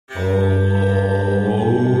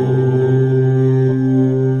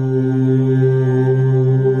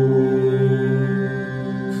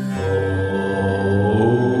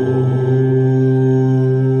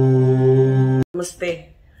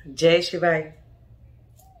Shivai.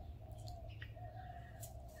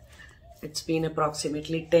 It's been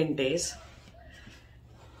approximately 10 days.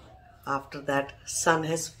 After that, sun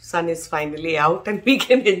is finally out and we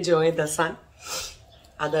can enjoy the sun.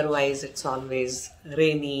 Otherwise, it's always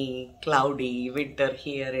rainy, cloudy, winter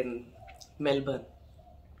here in Melbourne.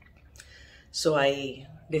 So I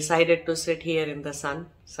decided to sit here in the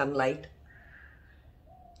sunlight,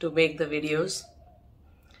 to make the videos.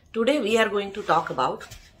 Today we are going to talk about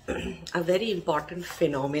a very important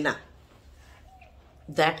phenomena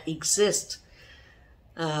that exists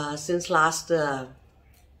since last,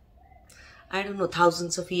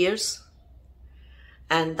 thousands of years.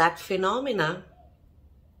 And that phenomena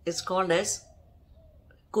is called as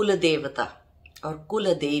Kula Devata or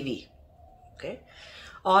Kula Devi, okay?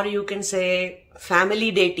 Or you can say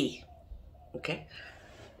family deity, okay?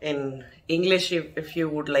 In English, if you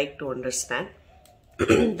would like to understand,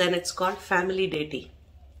 then it's called family deity.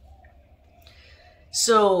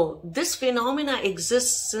 So this phenomena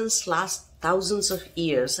exists since last thousands of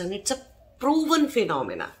years and it's a proven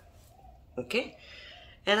phenomena, okay?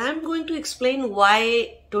 And I'm going to explain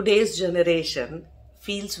why today's generation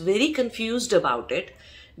feels very confused about it,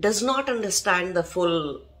 does not understand the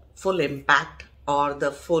full impact or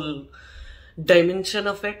the full dimension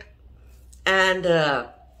of it. And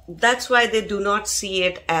that's why they do not see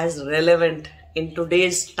it as relevant in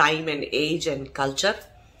today's time and age and culture.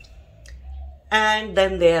 And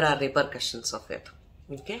then there are repercussions of it,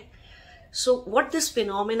 okay? So what this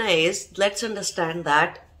phenomena is, let's understand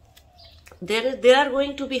that there are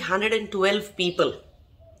going to be 112 people,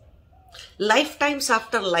 lifetimes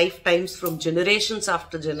after lifetimes, from generations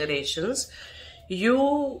after generations.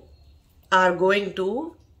 You are going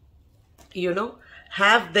to,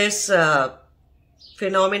 have this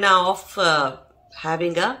phenomena of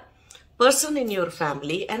having a person in your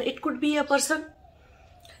family, and it could be a person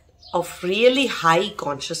of really high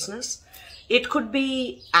consciousness. It could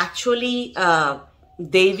be actually a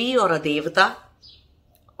Devi or a Devata,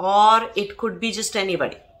 or it could be just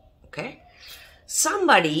anybody, okay?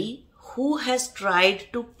 Somebody who has tried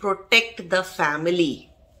to protect the family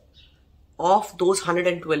of those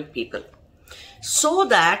 112 people so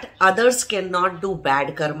that others cannot do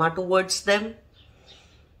bad karma towards them,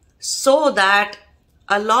 so that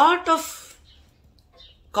a lot of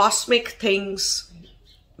cosmic things,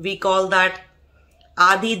 we call that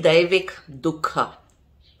Adi Daivik Dukkha.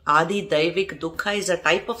 Adi Daivik Dukkha is a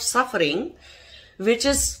type of suffering which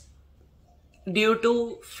is due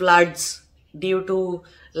to floods, due to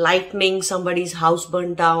lightning, somebody's house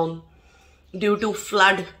burned down, due to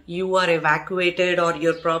flood, you are evacuated, or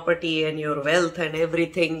your property and your wealth and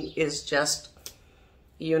everything is just,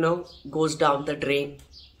 goes down the drain,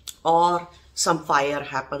 or some fire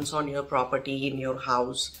happens on your property, in your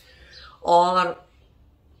house, or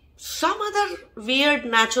some other weird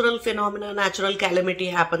natural phenomena, natural calamity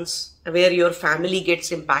happens where your family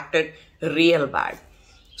gets impacted real bad.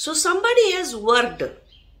 So somebody has worked,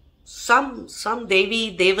 some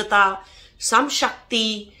Devi, Devata, some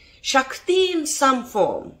Shakti in some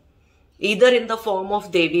form, either in the form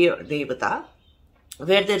of Devi or Devata,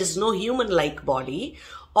 where there is no human-like body,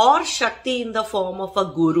 or Shakti in the form of a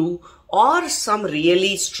guru, or some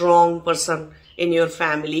really strong person in your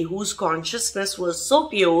family whose consciousness was so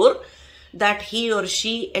pure that he or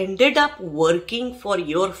she ended up working for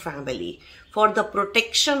your family, for the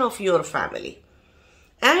protection of your family.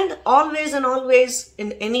 And always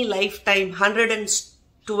in any lifetime,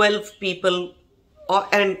 112 people,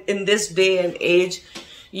 and in this day and age,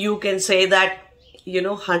 you can say that,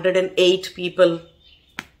 108 people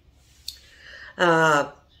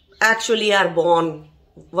actually are born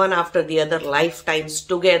one after the other lifetimes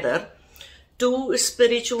together to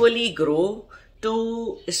spiritually grow,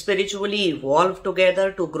 to spiritually evolve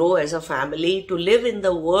together, to grow as a family, to live in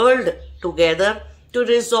the world together, to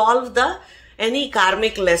resolve any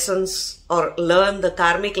karmic lessons or learn the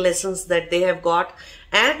karmic lessons that they have got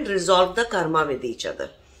and resolve the karma with each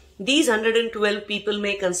other. These 112 people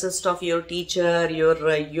may consist of your teacher,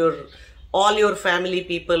 all your family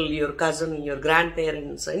people, your cousin, your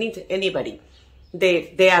grandparents, anybody.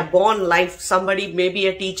 They are born life. Somebody may be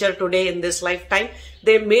a teacher today in this lifetime.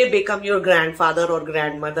 They may become your grandfather or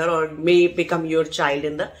grandmother, or may become your child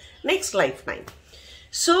in the next lifetime.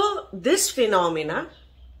 So this phenomena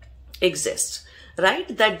exists, right?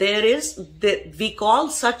 That there is, we call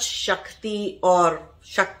such Shakti, or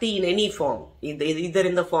Shakti in any form, either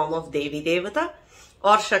in the form of Devi Devata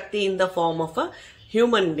or Shakti in the form of a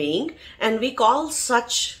human being, and we call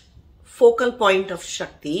such focal point of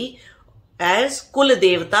Shakti as Kula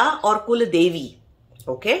Devata or Kula Devi,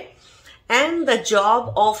 okay? And the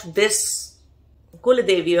job of this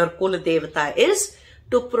Kuladevi or Kuladevata is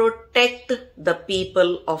to protect the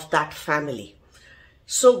people of that family.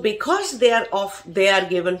 So because they are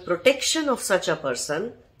given protection of such a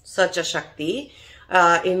person, such a Shakti,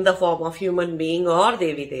 in the form of human being or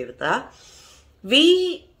Devi Devata,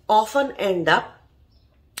 we often end up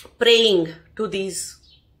praying to these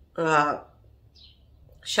Shaktis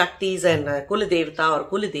and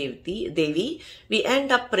Kuladevata or Devi. We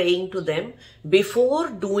end up praying to them before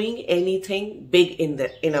doing anything big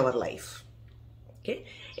in our life. Okay,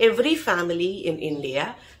 every family in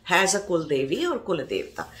India has a Kuldevi or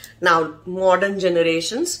Kuladevata. Now, modern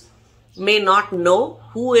generations may not know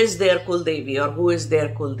who is their Kuldevi or who is their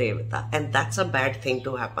Kuldevata, and that's a bad thing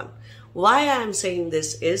to happen. Why I am saying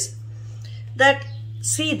this is that,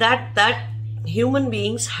 see, that human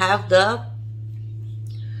beings have the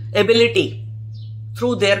ability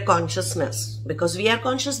through their consciousness, because we are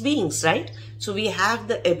conscious beings, right? So we have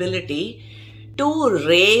the ability to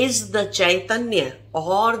raise the Chaitanya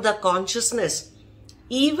or the consciousness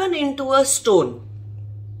even into a stone,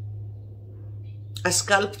 a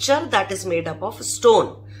sculpture that is made up of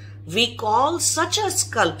stone. We call such a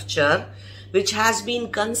sculpture which has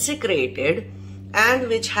been consecrated and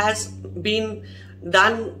which has been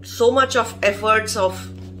done so much of efforts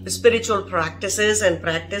of spiritual practices and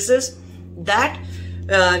practices that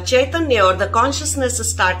Chaitanya or the consciousness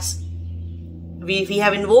starts. We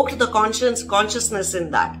have invoked the consciousness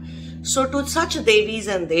in that. So to such Devis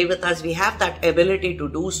and Devatas, we have that ability to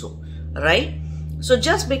do so, right? So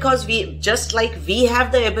just like we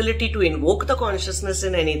have the ability to invoke the consciousness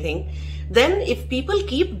in anything, then if people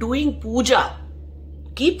keep doing puja,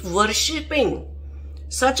 keep worshipping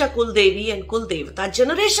such a Kuldevi and Kuldevata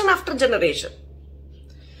generation after generation,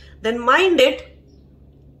 then mind it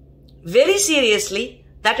very seriously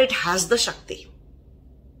that it has the Shakti.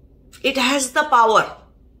 It has the power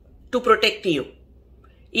to protect you.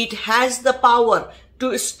 It has the power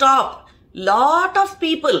to stop lot of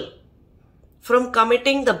people from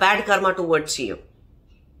committing the bad karma towards you.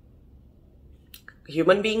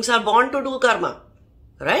 Human beings are born to do karma,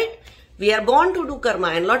 right? We are born to do karma,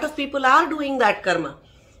 and lot of people are doing that karma.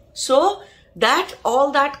 So that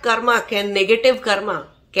all that karma negative karma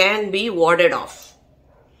can be warded off.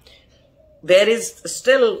 There is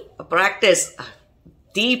still a practice, a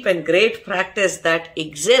deep and great practice that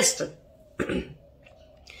exists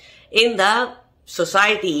in the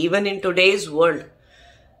society, even in today's world,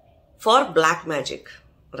 for black magic,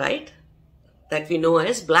 right? That we know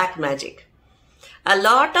as black magic. A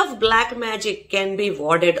lot of black magic can be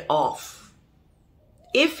warded off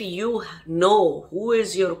if you know who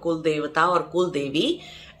is your Kuldevata or Kuldevi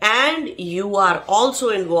and you are also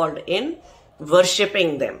involved in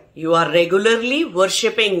worshipping them. You are regularly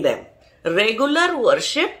worshipping them. Regular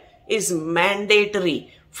worship is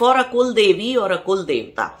mandatory for a Kuldevi or a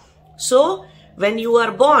Kuldevata. So when you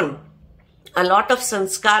are born, a lot of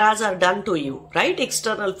sanskaras are done to you, right?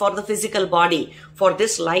 External, for the physical body, for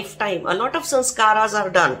this lifetime. A lot of sanskaras are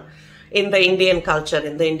done in the Indian culture,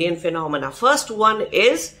 in the Indian phenomena. First one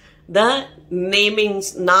is the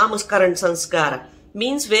namings, namaskaran sanskara,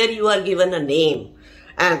 means where you are given a name,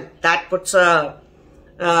 and that puts a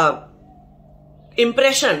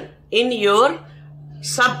impression in your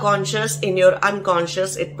subconscious, in your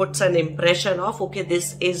unconscious. It puts an impression of, okay,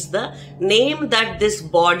 this is the name that this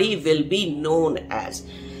body will be known as.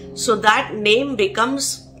 So that name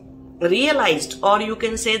becomes realized, or you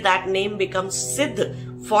can say that name becomes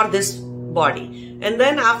siddh for this body. And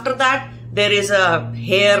then after that, there is a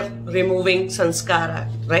hair removing sanskara,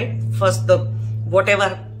 right? First,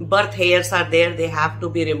 whatever birth hairs are there, they have to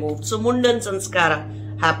be removed. So mundan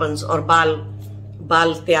sanskara happens, or bal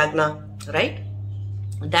tyagna, right?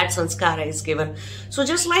 That sanskara is given. So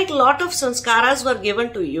just like a lot of sanskaras were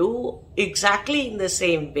given to you, exactly in the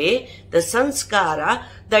same way, the sanskara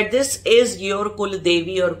that this is your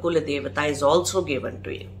Kuldevi or Kuladevata is also given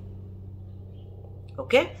to you.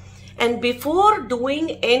 Okay? And before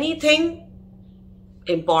doing anything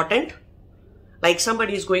important, like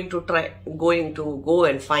somebody is going to go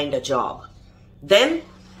and find a job, then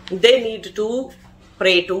they need to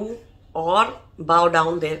pray to or bow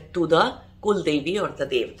down there to the Kuldevi or the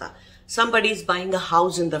Devata. Somebody is buying a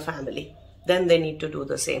house in the family, then they need to do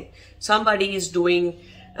the same. Somebody is doing,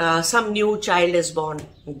 some new child is born,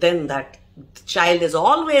 then that child is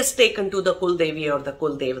always taken to the Kuldevi or the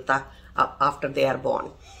Kuldevata after they are born.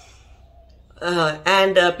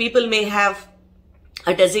 And people may have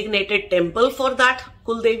a designated temple for that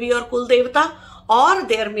Kuldevi or Kuldevata, or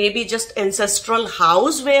there may be just ancestral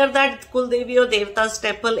house where that Kuldevi or Devata's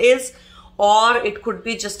temple is, or it could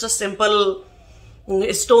be just a simple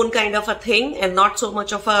stone kind of a thing and not so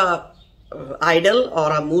much of a idol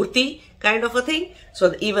or a murti kind of a thing.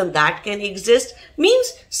 So even that can exist.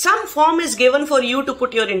 Means some form is given for you to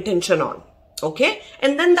put your intention on. Okay.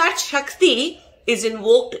 And then that Shakti is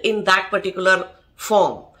invoked in that particular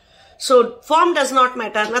form. So form does not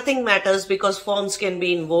matter. Nothing matters, because forms can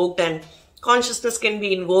be invoked and consciousness can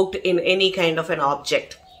be invoked in any kind of an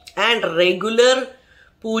object. And regular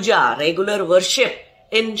puja, regular worship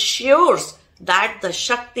ensures that the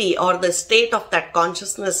Shakti or the state of that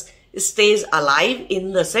consciousness stays alive,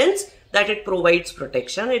 in the sense that it provides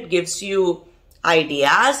protection, it gives you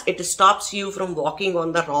ideas, it stops you from walking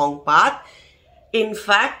on the wrong path. In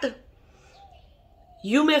fact,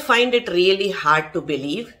 you may find it really hard to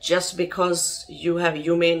believe, just because you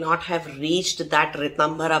may not have reached that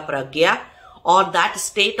Ritambara Pragya, or that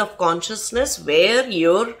state of consciousness where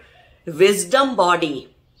your wisdom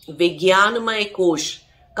body, Vijnanamay Kosh,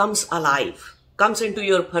 comes alive, comes into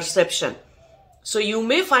your perception. So you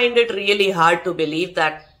may find it really hard to believe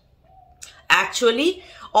that actually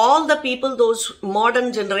all the people, those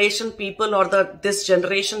modern generation people, or this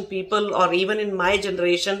generation people, or even in my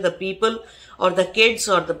generation, the people or the kids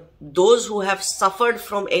or those who have suffered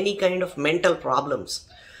from any kind of mental problems,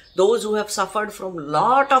 those who have suffered from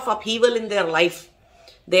lot of upheaval in their life,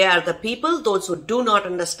 they are the people, those who do not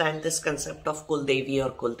understand this concept of Kuldevi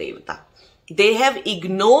or Kuldevata. They have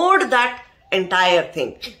ignored that entire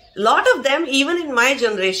thing. Lot of them, even in my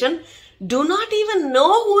generation, do not even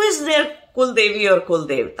know who is their Kuldevi or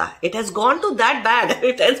Kuldevata. It has gone to that bad.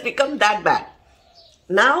 It has become that bad.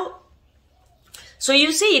 Now, so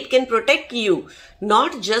you see, it can protect you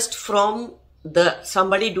not just from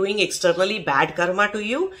somebody doing externally bad karma to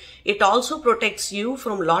you. It also protects you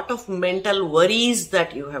from lot of mental worries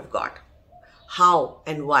that you have got. How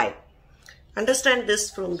and why? Understand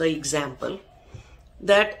this from the example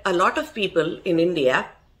that a lot of people in India,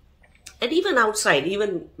 and even outside,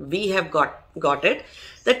 even we have got it,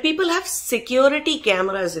 that people have security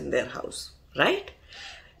cameras in their house, right?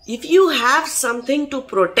 If you have something to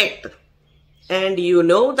protect, and you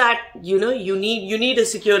know that, you need a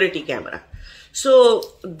security camera. So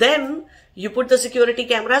then you put the security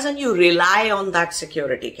cameras and you rely on that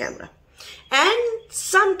security camera. And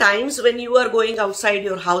sometimes when you are going outside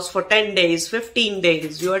your house for 10 days, 15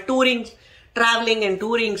 days, you are traveling and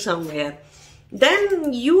touring somewhere,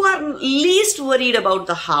 then you are least worried about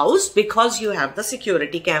the house, because you have the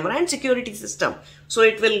security camera and security system. So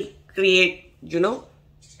it will create, the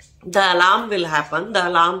alarm will happen. The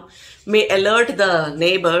alarm may alert the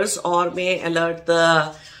neighbors, or may alert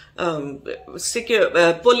the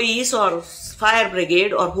police or fire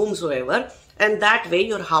brigade or whomsoever. And that way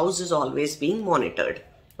your house is always being monitored.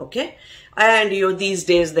 Okay. And these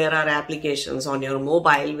days there are applications on your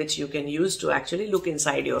mobile which you can use to actually look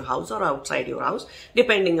inside your house or outside your house,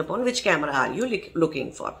 depending upon which camera are you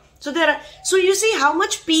looking for. So you see how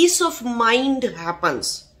much peace of mind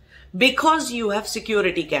happens because you have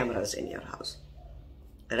security cameras in your house,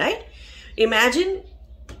 right? Imagine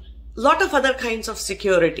lot of other kinds of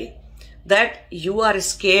security, that you are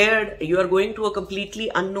scared, you are going to a completely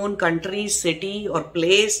unknown country, city or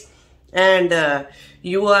place, and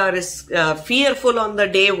you are fearful on the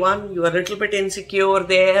day one, you are a little bit insecure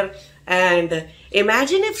there. And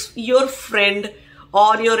imagine if your friend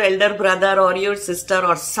or your elder brother or your sister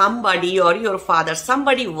or somebody or your father,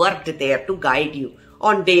 somebody worked there to guide you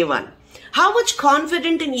on day one. How much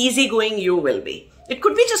confident and easygoing you will be. It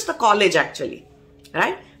could be just the college actually,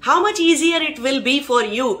 right? How much easier it will be for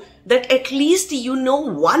you that at least you know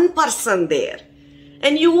one person there,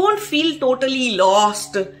 and you won't feel totally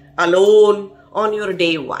lost, alone on your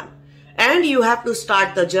day one. And you have to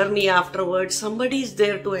start the journey afterwards. Somebody is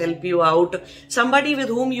there to help you out. Somebody with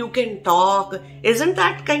whom you can talk. Isn't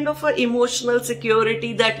that kind of an emotional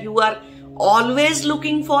security that you are always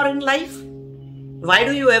looking for in life? Why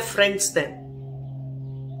do you have friends then?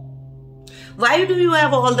 Why do you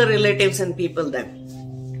have all the relatives and people then?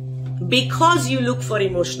 Because you look for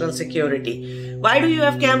emotional security. Why do you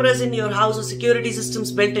have cameras in your house or security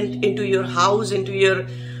systems built into your house, into your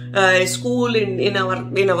school, in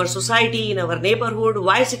our society, in our neighborhood?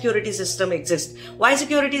 Why security system exists? Why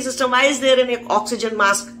security system? Why is there an oxygen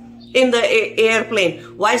mask in the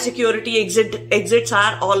airplane? Why security exits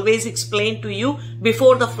are always explained to you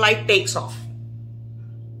before the flight takes off?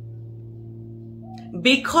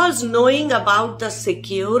 Because knowing about the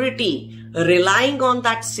security, relying on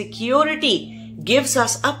that security gives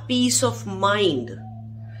us a peace of mind.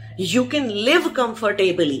 You can live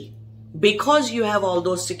comfortably because you have all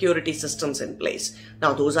those security systems in place.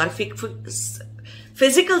 Now, those are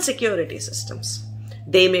physical security systems.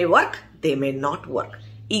 They may work, they may not work.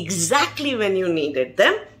 Exactly when you needed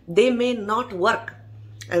them, they may not work.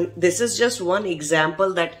 And this is just one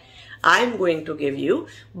example that I'm going to give you,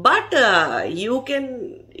 but you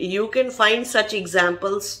can find such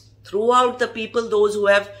examples throughout the people, those who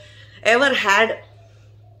have ever had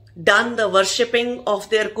done the worshipping of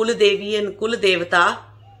their Kuladevi and Kuladevata.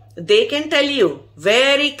 They can tell you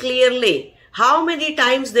very clearly how many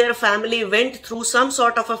times their family went through some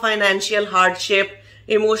sort of a financial hardship,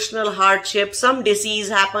 emotional hardship, some disease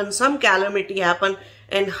happened, some calamity happened,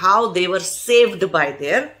 and how they were saved by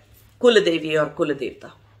their Kuladevi or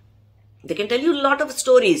Kuladevata. They can tell you a lot of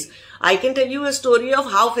stories. I can tell you a story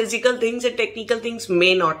of how physical things and technical things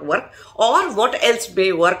may not work, or what else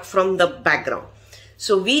may work from the background.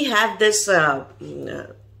 So we have this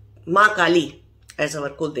Ma Kali as our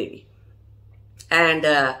Kuldevi.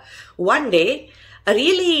 And one day, a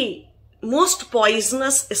really most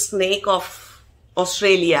poisonous snake of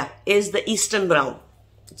Australia is the eastern brown.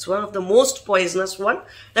 It's one of the most poisonous one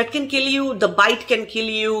that can kill you. The bite can kill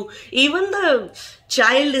you. Even the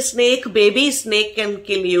child snake, baby snake can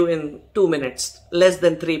kill you in 2 minutes, less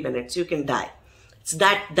than 3 minutes. You can die. It's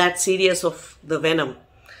that serious of the venom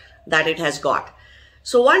that it has got.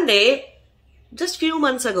 So one day, just few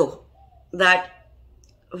months ago, that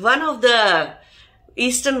one of the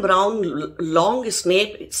eastern brown long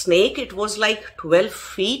snake, it was like 12,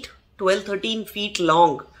 13 feet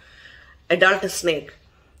long, adult snake,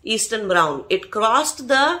 eastern brown. It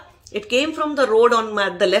came from the road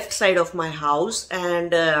on the left side of my house,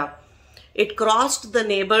 and it crossed the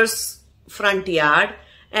neighbor's front yard,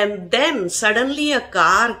 and then suddenly a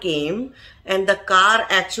car came, and the car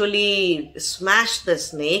actually smashed the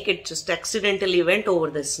snake. It just accidentally went over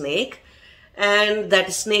the snake, and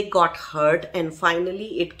that snake got hurt, and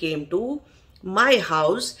finally it came to my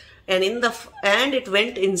house, and it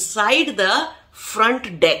went inside the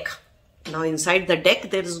front deck. Now inside the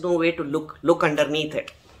deck, there is no way to look underneath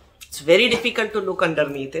it. It's very difficult to look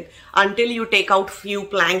underneath it until you take out few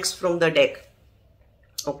planks from the deck.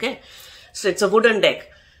 Okay, so it's a wooden deck.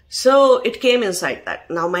 So it came inside that.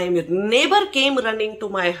 Now my neighbor came running to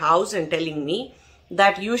my house and telling me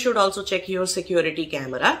that you should also check your security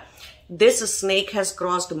camera. This snake has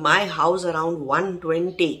crossed my house around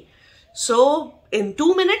 1:20. So in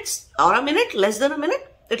 2 minutes or a minute, less than a minute,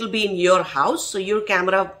 it'll be in your house. So your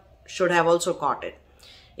camera should have also caught it.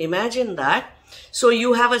 Imagine that. So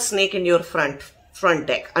you have a snake in your front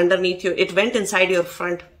deck underneath you. It went inside your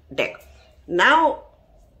front deck. Now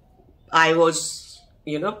I was,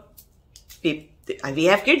 we have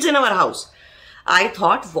kids in our house. I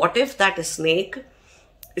thought, what if that snake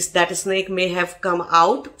may have come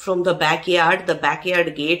out from the backyard. The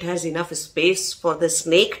backyard gate has enough space for the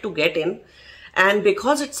snake to get in. And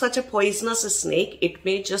because it's such a poisonous snake, it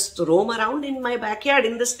may just roam around in my backyard,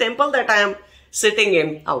 in this temple that I am sitting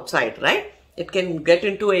in outside, right? It can get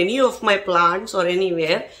into any of my plants or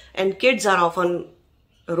anywhere. And kids are often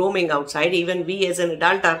roaming outside. Even we as an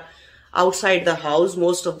adult are outside the house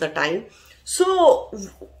most of the time. So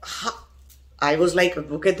I was like,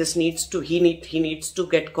 okay, he needs to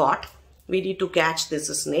get caught. We need to catch this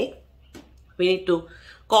snake. We need to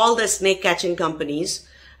call the snake catching companies,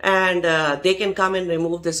 and they can come and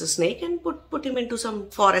remove this snake and put him into some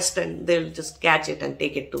forest, and they'll just catch it and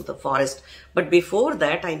take it to the forest. But before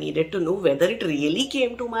that, I needed to know whether it really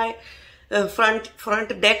came to my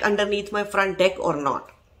front deck, underneath my front deck or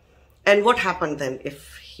not. And what happened then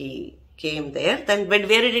if he came there? Then where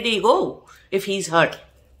did he go if he's hurt?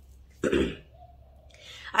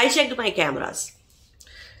 I checked my cameras.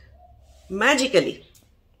 Magically,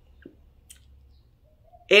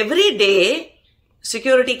 every day,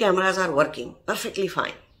 security cameras are working perfectly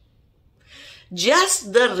fine.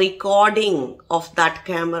 Just the recording of that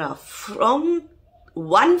camera from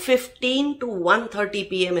 1:15 to 1:30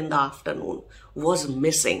 p.m. in the afternoon was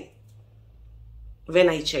missing when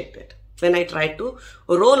I checked it. When I tried to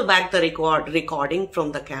roll back the recording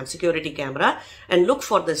from the security camera and look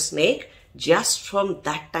for the snake, just from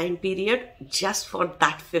that time period, just for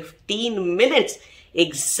that 15 minutes,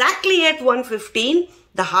 exactly at 1:15,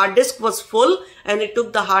 the hard disk was full, and it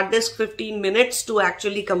took the hard disk 15 minutes to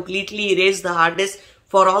actually completely erase the hard disk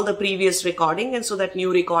for all the previous recording, and so that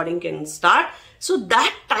new recording can start. So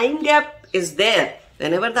that time gap is there.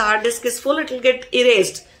 Whenever the hard disk is full, it will get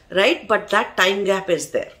erased, right? But that time gap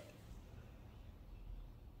is there.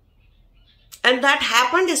 And that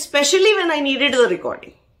happened especially when I needed the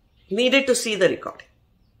recording, needed to see the recording.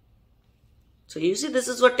 So you see, this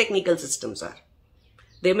is what technical systems are.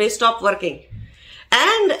 They may stop working.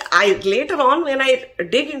 And later on, when I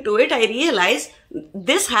dig into it, I realize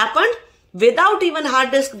this happened without even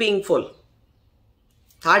hard disk being full.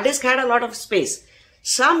 Hard disk had a lot of space.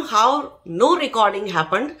 Somehow, no recording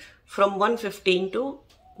happened from 1:15 to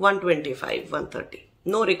 1:25, 1:30.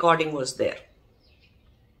 No recording was there.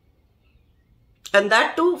 And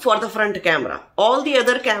that too for the front camera. All the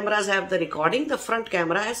other cameras have the recording. The front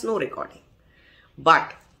camera has no recording.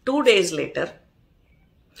 But 2 days later,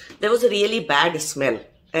 there was a really bad smell,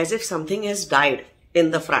 as if something has died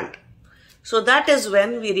in the front. So that is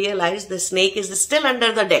when we realized the snake is still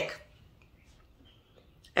under the deck.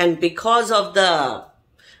 And because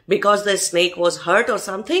the snake was hurt or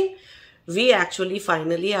something, we actually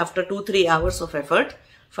finally, after 2-3 hours of effort,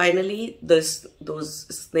 finally those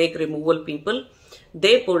snake removal people,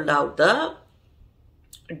 they pulled out the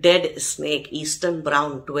dead snake, eastern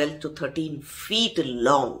brown, 12 to 13 feet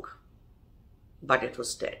long. But it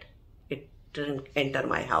was dead. It didn't enter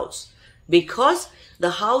my house because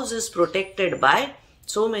the house is protected by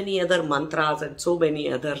so many other mantras and so many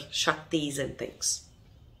other shaktis and things.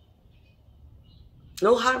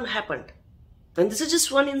 No harm happened. And this is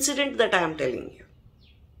just one incident that I am telling you.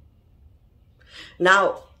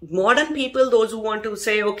 Now, modern people, those who want to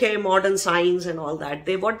say, okay, modern science and all that,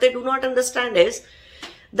 what they do not understand is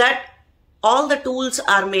that all the tools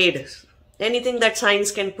are made. Anything that science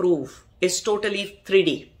can prove is totally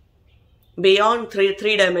 3D. Beyond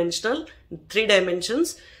three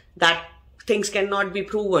dimensions, that things cannot be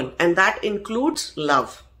proven. And that includes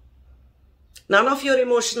love. None of your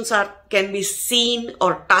emotions can be seen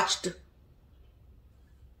or touched.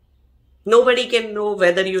 Nobody can know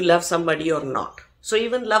whether you love somebody or not. So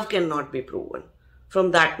even love cannot be proven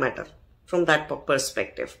from that matter, from that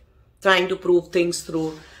perspective. Trying to prove things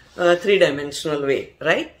through a three-dimensional way,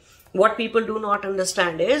 right? What people do not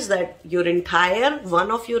understand is that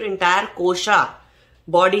one of your entire kosha,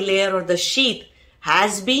 body layer or the sheath,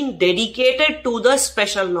 has been dedicated to the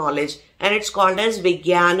special knowledge, and it's called as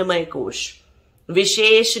Vijnanamay Kosh.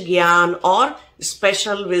 Vishesh Gyan, or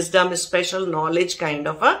special wisdom, special knowledge kind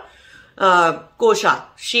of a kosha,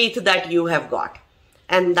 sheath that you have got.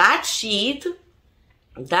 And that sheath,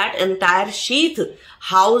 that entire sheath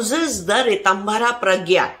houses the Ritambhara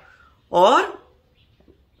Pragya, or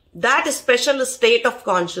that special state of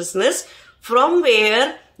consciousness from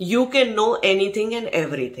where you can know anything and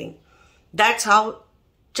everything. That's how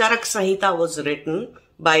Charak Samhita was written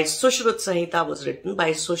by Sushrut Samhita was written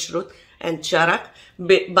by Sushrut and Charak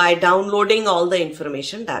by downloading all the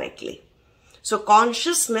information directly. So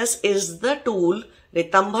consciousness is the tool,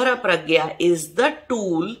 Ritambhara Pragya is the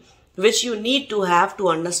tool which you need to have to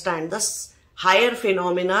understand the higher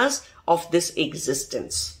phenomena of this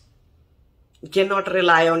existence. You cannot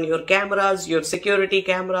rely on your cameras, your security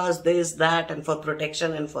cameras, this, that, and for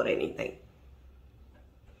protection and for anything.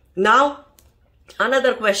 Now,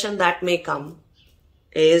 another question that may come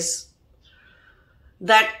is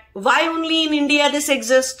that why only in India this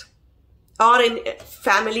exists? Or in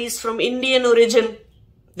families from Indian origin,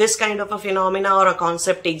 this kind of a phenomena or a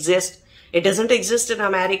concept exists. It doesn't exist in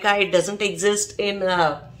America, it doesn't exist in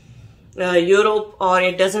Europe, or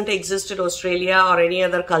it doesn't exist in Australia or any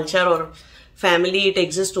other culture or family. It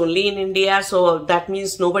exists only in India. So that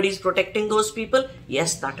means nobody is protecting those people.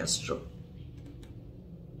 Yes, that is true.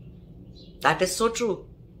 That is so true.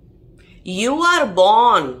 You are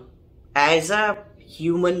born as a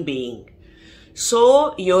human being.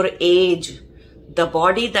 So your age, the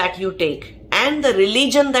body that you take, and the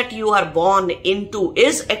religion that you are born into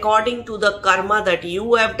is according to the karma that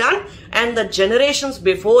you have done and the generations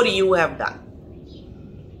before you have done.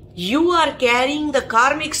 You are carrying the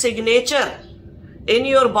karmic signature in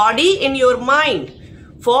your body, in your mind,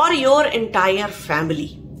 for your entire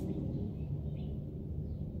family.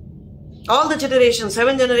 All the generations,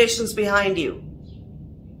 7 generations behind you,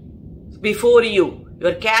 before you, you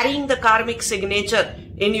are carrying the karmic signature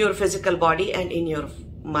in your physical body and in your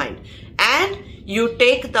mind. And you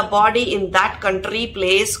take the body in that country,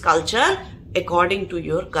 place, culture according to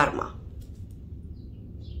your karma.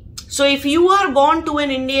 So if you are born to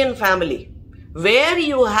an Indian family where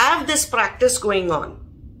you have this practice going on,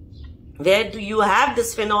 where you have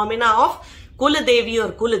this phenomena of Kula Devi or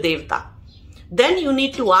Kula Devta, then you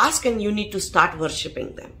need to ask and you need to start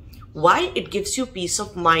worshipping them. Why? It gives you peace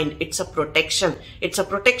of mind. It's a protection. It's a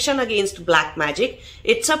protection against black magic.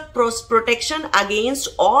 It's a protection against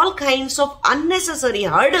all kinds of unnecessary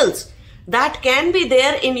hurdles that can be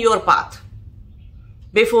there in your path.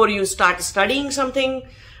 Before you start studying something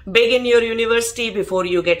big in your university, before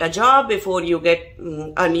you get a job, before you get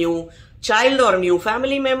a new child or a new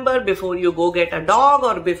family member, before you go get a dog,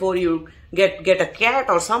 or before you get a cat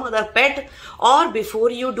or some other pet, or before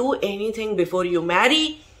you do anything, before you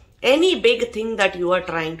marry, any big thing that you are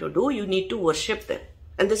trying to do, you need to worship them.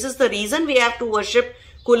 And this is the reason we have to worship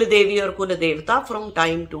Kula Devi or Kula Devta from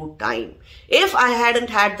time to time. If I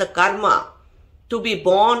hadn't had the karma to be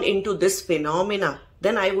born into this phenomena,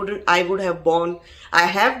 then I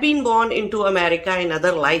have been born into America in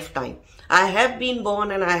other lifetime. I have been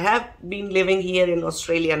born and I have been living here in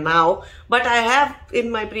Australia now, but I have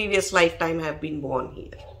in my previous lifetime have been born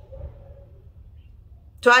here.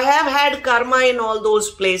 So I have had karma in all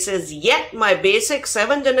those places, yet my basic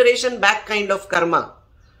 7 generation back kind of karma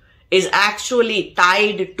is actually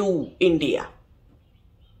tied to India.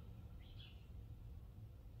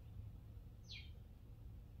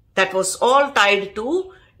 That was all tied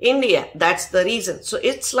to India. That's the reason. So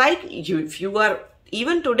it's like if you are,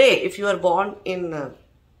 even today, if you are born in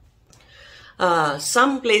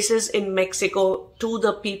some places in Mexico to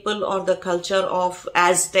the people or the culture of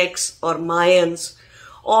Aztecs or Mayans,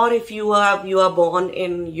 or if you are born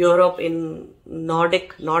in Europe in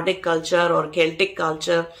Nordic culture or Celtic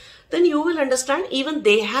culture, then you will understand even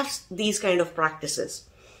they have these kind of practices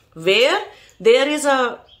where there is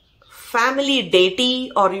a family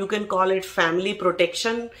deity, or you can call it family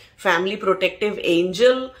protection, family protective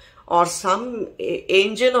angel, or some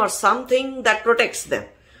angel or something that protects them.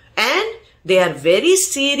 And they are very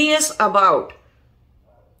serious about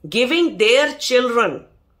giving their children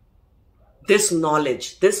this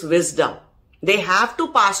knowledge, this wisdom. They have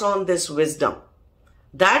to pass on this wisdom,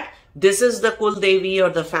 that this is the Kul Devi or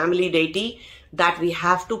the family deity that we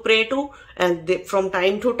have to pray to, and from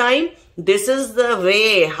time to time, this is the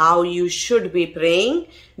way how you should be praying.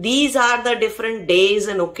 These are the different days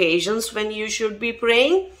and occasions when you should be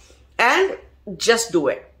praying, and just do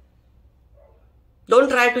it. Don't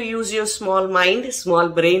try to use your small mind, small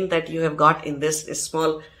brain that you have got in this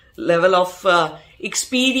small level of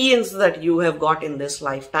experience that you have got in this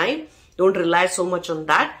lifetime. Don't rely so much on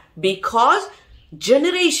that, because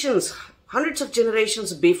generations, hundreds of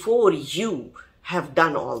generations before you have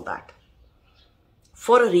done all that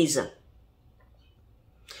for a reason.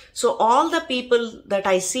 So all the people that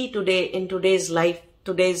I see today in today's life,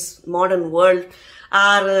 today's modern world,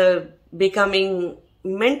 are becoming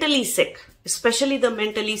mentally sick, especially the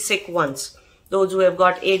mentally sick ones. Those who have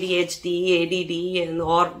got ADHD, ADD, and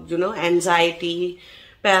or anxiety,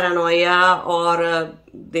 paranoia, or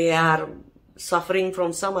they are suffering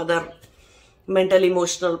from some other mental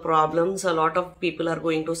emotional problems. A lot of people are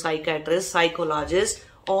going to psychiatrists, psychologists.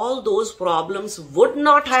 All those problems would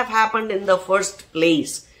not have happened in the first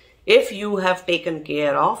place if you have taken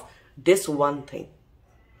care of this one thing.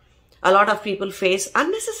 A lot of people face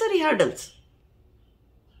unnecessary hurdles.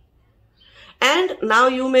 And now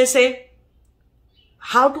you may say,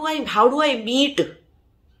 how do I meet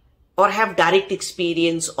or have direct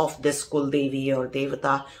experience of this Kul Devi or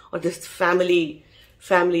Devata or this family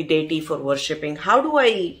deity for worshipping? How do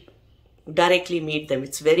I directly meet them?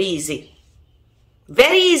 It's very easy.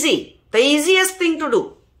 Very easy. The easiest thing to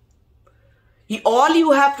do. All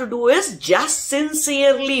you have to do is just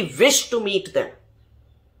sincerely wish to meet them.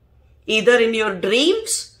 Either in your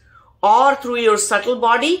dreams or through your subtle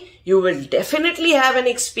body, you will definitely have an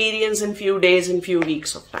experience in few days, in few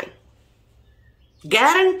weeks of time.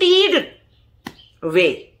 Guaranteed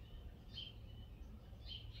way.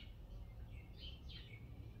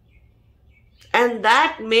 And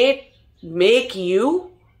that may make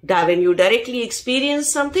you, that when you directly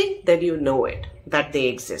experience something, then you know it, that they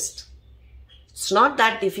exist. It's not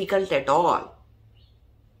that difficult at all.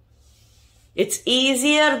 It's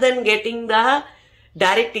easier than getting the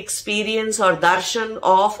direct experience or darshan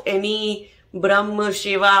of any Brahma,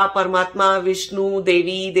 Shiva, Paramatma, Vishnu,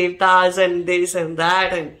 Devi, Devtas, and this and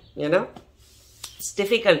that, and it's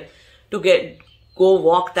difficult to go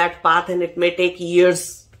walk that path, and it may take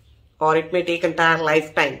years or it may take entire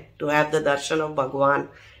lifetime to have the darshan of Bhagwan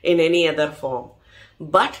in any other form.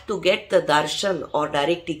 But to get the darshan or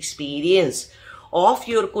direct experience of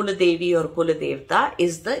your Kula Devi or Kula Devta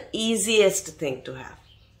is the easiest thing to have.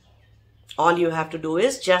 All you have to do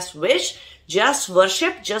is just wish, just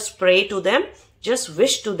worship, just pray to them, just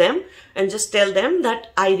wish to them, and just tell them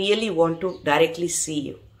that I really want to directly see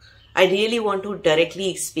you. I really want to directly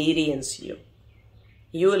experience you.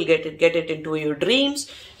 You will get it into your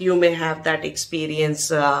dreams. You may have that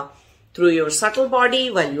experience through your subtle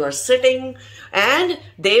body while you are sitting, and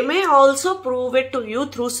they may also prove it to you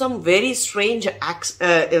through some very strange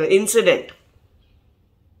incident.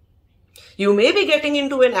 You may be getting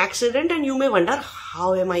into an accident and you may wonder,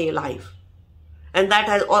 how am I alive? And that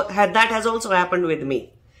has also happened with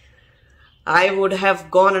me. I would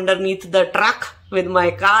have gone underneath the truck with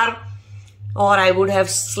my car, or I would have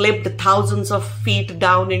slipped thousands of feet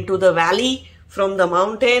down into the valley from the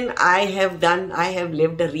mountain. I have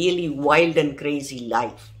lived a really wild and crazy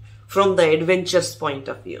life from the adventure's point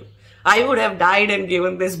of view. I would have died and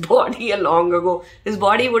given this body a long ago. This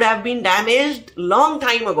body would have been damaged long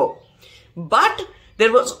time ago. But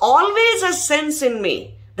there was always a sense in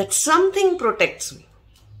me that something protects me.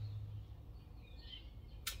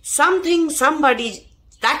 Somebody,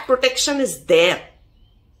 that protection is there.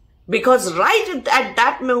 Because right at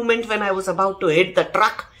that moment when I was about to hit the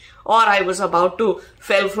truck, or I was about to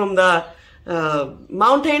fell from the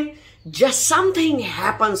mountain, just something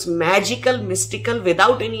happens, magical, mystical,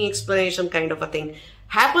 without any explanation kind of a thing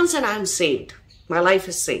happens, and I'm saved. My life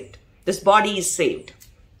is saved. This body is saved.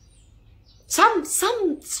 Some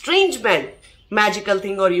strange magical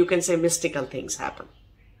thing, or you can say mystical things happen.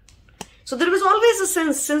 So there was always a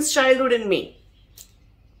sense since childhood in me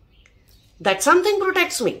that something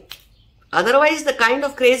protects me. Otherwise, the kind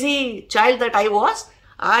of crazy child that I was,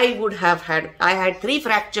 I had 3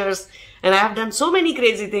 fractures, and I have done so many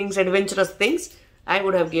crazy things, adventurous things, I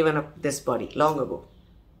would have given up this body long ago.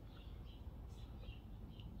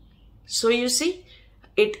 So you see,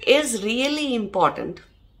 it is really important,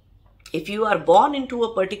 if you are born into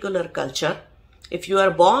a particular culture, if you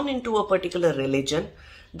are born into a particular religion,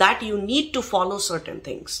 that you need to follow certain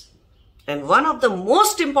things. And one of the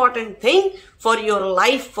most important thing for your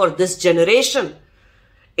life, for this generation,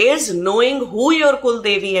 is knowing who your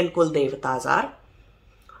Kuldevi and Kuldevatas are,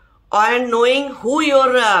 and knowing who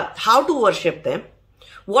how to worship them,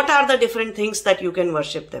 what are the different things that you can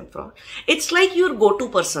worship them from. It's like your go-to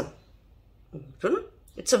person.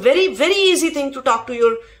 It's a very, very easy thing to talk to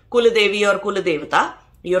your Kuladevi or Kuladevata,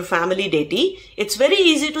 your family deity. It's very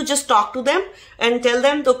easy to just talk to them and tell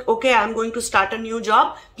them, okay, I'm going to start a new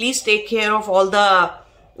job. Please take care of all the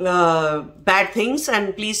bad things,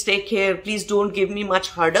 and please take care, please don't give me much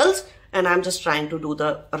hurdles, and I'm just trying to do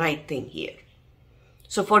the right thing here.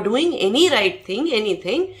 So for doing any right thing,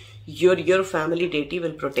 anything, your family deity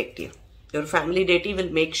will protect you. Your family deity will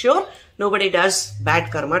make sure nobody does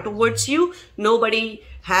bad karma towards you. Nobody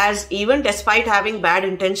has, even despite having bad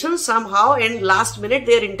intentions, somehow in last minute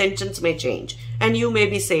their intentions may change and you may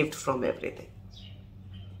be saved from everything.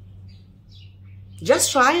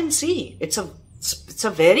 Just try and see. It's a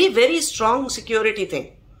very, very strong security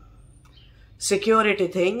thing.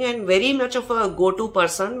 And very much of a go-to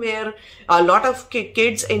person, where a lot of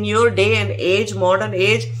kids in your day and age, modern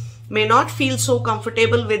age, may not feel so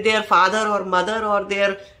comfortable with their father or mother or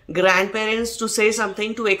their grandparents to say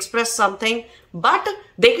something, to express something, but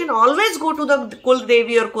they can always go to the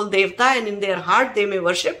Kuldevi or Kuldevta, and in their heart they may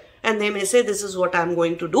worship, and they may say, this is what I'm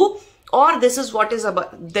going to do, or this is what is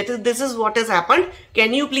about, this is what has happened.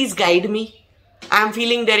 Can you please guide me? I'm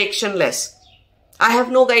feeling directionless. I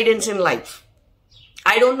have no guidance in life.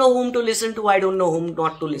 I don't know whom to listen to. I don't know whom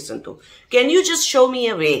not to listen to. Can you just show me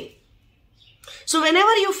a way? So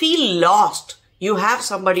whenever you feel lost, you have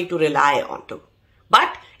somebody to rely on to.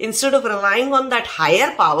 But instead of relying on that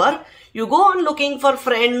higher power, you go on looking for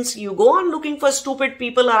friends, you go on looking for stupid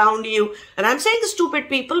people around you. And I'm saying stupid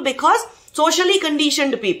people because socially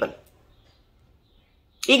conditioned people,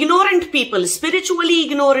 ignorant people, spiritually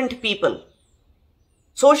ignorant people,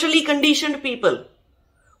 socially conditioned people,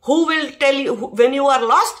 who will tell you when you are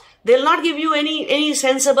lost, they'll not give you any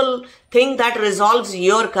sensible thing that resolves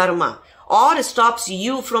your karma or stops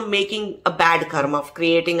you from making a bad karma,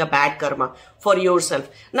 creating a bad karma for yourself.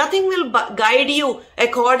 Nothing will guide you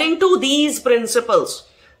according to these principles,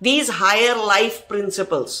 these higher life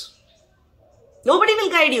principles. Nobody will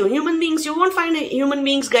guide you. Human beings, you won't find human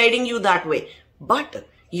beings guiding you that way. But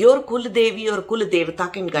your Kuldevi or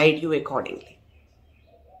Kuldevata can guide you accordingly.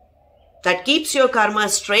 That keeps your karma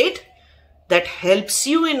straight, that helps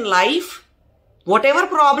you in life. Whatever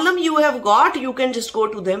problem you have got, you can just go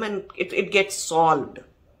to them and it gets solved.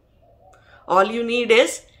 All you need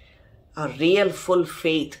is a real full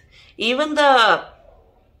faith. Even the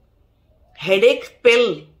headache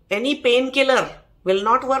pill, any painkiller will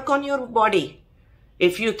not work on your body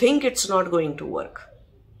if you think it's not going to work.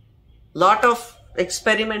 Lot of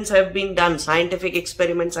experiments have been done, scientific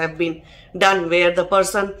experiments have been done, where the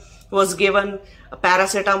person was given a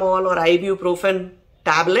paracetamol or ibuprofen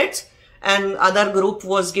tablets, and other group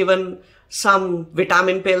was given some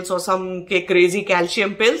vitamin pills or some crazy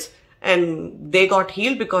calcium pills, and they got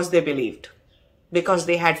healed because they believed, because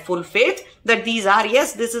they had full faith that these are,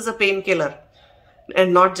 yes, this is a painkiller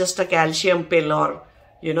and not just a calcium pill or,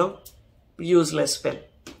 useless pill.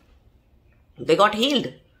 They got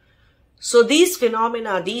healed. So these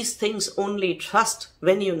phenomena, these things only trust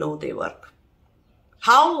when you know they work.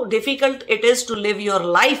 How difficult it is to live your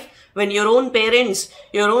life when your own parents,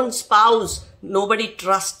 your own spouse, nobody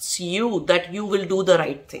trusts you that you will do the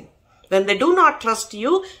right thing. When they do not trust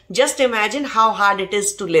you, just imagine how hard it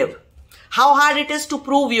is to live. How hard it is to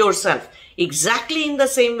prove yourself. Exactly in the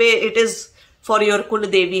same way it is for your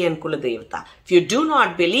Kuladevi and Kuladevata. If you do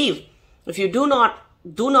not believe, if you do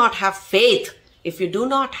not have faith, if you do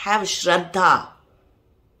not have Shraddha,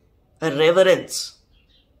 a reverence,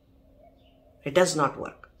 it does not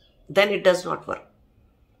work. Then it does not work.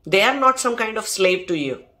 They are not some kind of slave to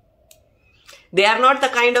you. They are not the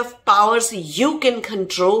kind of powers you can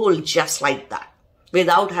control just like that,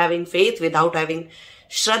 without having faith, without having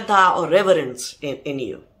Shraddha or reverence in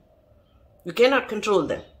you. You cannot control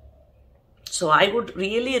them. So I would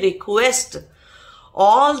really request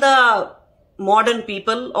all the modern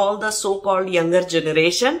people, all the so-called younger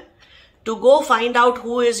generation, to go find out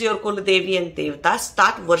who is your Kuladevi and Devata,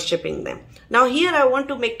 start worshipping them. Now here I want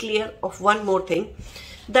to make clear of one more thing,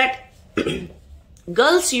 that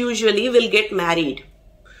girls usually will get married.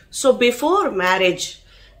 So before marriage,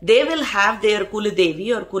 they will have their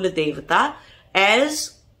Kuladevi or Kuladevata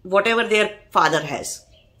as whatever their father has.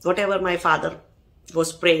 Whatever my father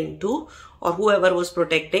was praying to, or whoever was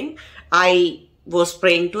protecting, I was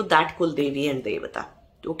praying to that Kuladevi and Devata.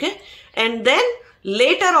 Okay? And then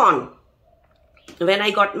later on, when I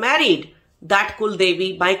got married, that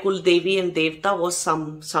Kuladevi, my Kuladevi and Devata was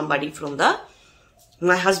somebody from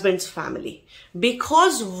my husband's family.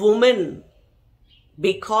 Because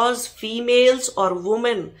females or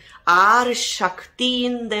women are Shakti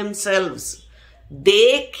in themselves,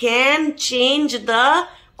 they can change the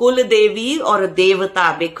Kuladevi or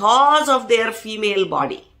Devata because of their female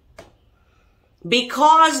body.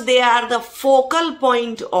 Because they are the focal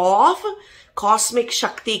point of cosmic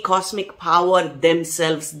Shakti, cosmic power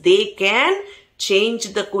themselves, they can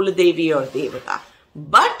change the Kuladevi or Devata.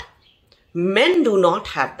 But men do not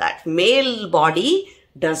have that. Male body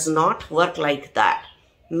does not work like that.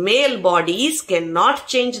 Male bodies cannot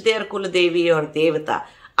change their Kuladevi or Devata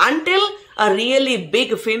until a really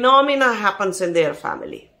big phenomena happens in their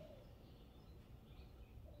family.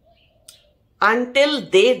 Until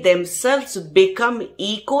they themselves become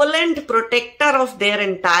equivalent protector of their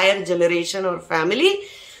entire generation or family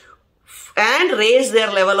and raise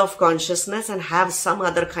their level of consciousness and have some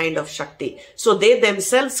other kind of Shakti. So they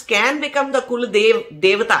themselves can become the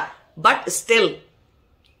Devata, but still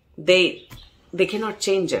they cannot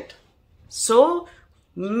change it. So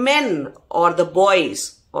men or the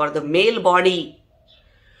boys or the male body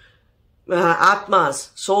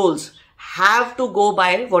Atmas, souls, have to go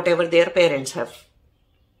by whatever their parents have.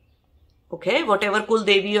 Okay, whatever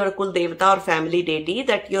Kuldevi or Kuldevata or family deity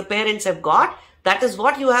that your parents have got, that is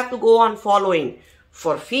what you have to go on following.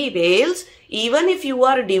 For females, even if you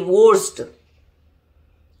are divorced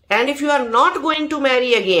and if you are not going to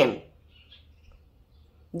marry again,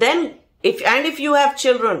 then if you have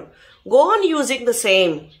children, go on using the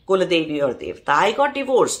same Kuladevi or Devata. I got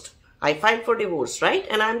divorced. I filed for divorce, right?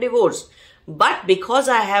 And I am divorced. But because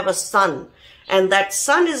I have a son and that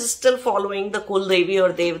son is still following the Kuladevi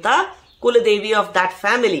or Devata, Kuladevi of that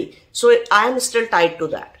family, so I am still tied to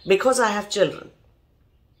that because I have children.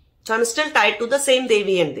 So I am still tied to the same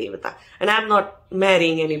Devi and Devata and I am not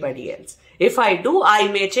marrying anybody else. If I do, I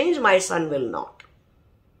may change, my son will not.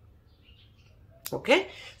 Okay,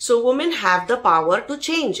 so women have the power to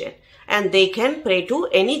change it. And they can pray to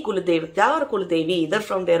any Kuladevata or Kuladevi either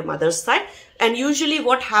from their mother's side. And usually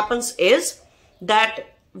what happens is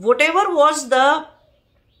that whatever was the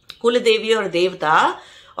Kuladevi or Devata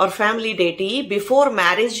or family deity before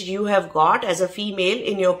marriage you have got as a female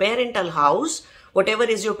in your parental house, whatever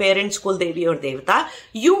is your parents' Kuladevi or Devata,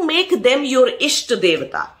 you make them your Ishta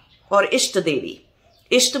Devata or Ishta Devi.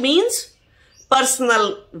 Ishta means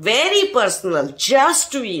personal, very personal,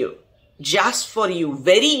 just to you. Just for you,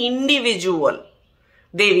 very individual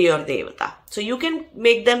Devi or Devata. So you can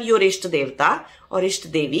make them your Ishta Devata or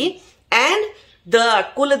Ishta Devi, and the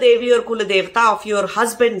Kuladevi or Kuladevata of your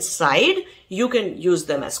husband's side, you can use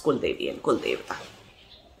them as Kuldevi and Kuldevata.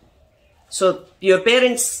 So your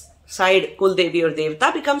parents' side Kuldevi or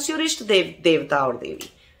Devata becomes your Ishta Devata or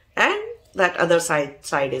Devi, and that other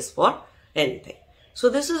side is for anything. So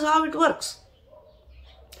this is how it works.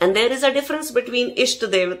 And there is a difference between Ishta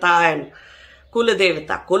Devata and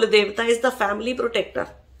Kuladevata. Kuladevata is the family protector.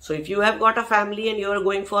 So if you have got a family and you are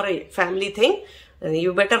going for a family thing, then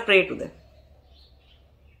you better pray to them.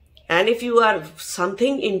 And if you are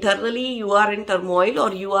something internally, you are in turmoil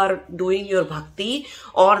or you are doing your bhakti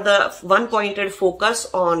or the one-pointed focus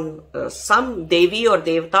on some Devi or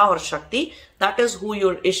Devata or Shakti, that is who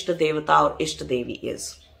your Ishta Devata or Ishta Devi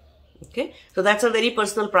is. Okay, so that's a very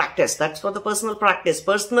personal practice. That's for the personal practice,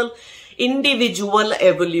 personal individual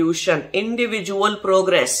evolution, individual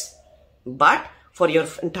progress. But for your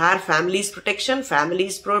entire family's protection,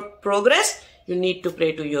 family's progress, you need to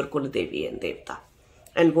pray to your Kuladevi and Devta.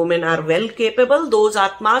 And women are well capable. Those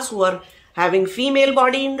Atmas who are having female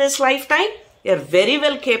body in this lifetime, they are very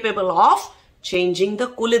well capable of changing the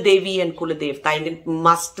Kuladevi and Kuladevta. And it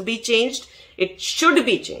must be changed. It should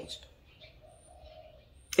be changed.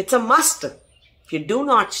 It's a must. If you do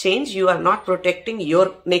not change, you are not protecting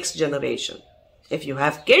your next generation. If you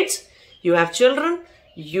have kids, you have children,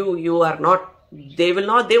 you are not, they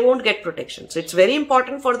won't get protection. So it's very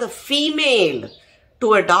important for the female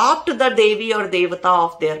to adopt the Devi or Devata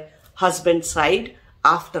of their husband's side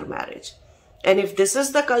after marriage. And if this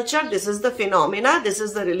is the culture, this is the phenomena, this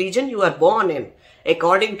is the religion you are born in,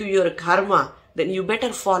 according to your karma, then you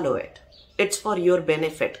better follow it. It's for your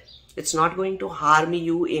benefit. It's not going to harm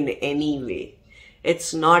you in any way.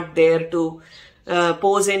 It's not there to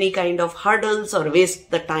pose any kind of hurdles or waste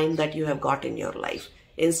the time that you have got in your life.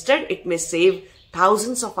 Instead, it may save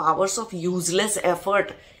thousands of hours of useless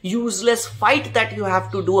effort, useless fight that you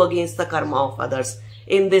have to do against the karma of others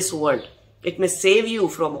in this world. It may save you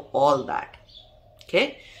from all that.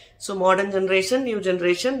 Okay? So modern generation, new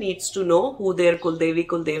generation needs to know who their Kuldevi,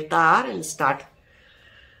 Kuldevta are and start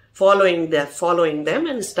following them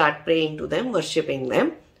and start praying to them, worshipping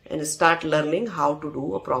them, and start learning how to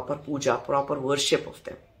do a proper puja, proper worship of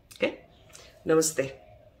them. Okay? Namaste.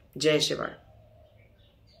 Jai Shivaya.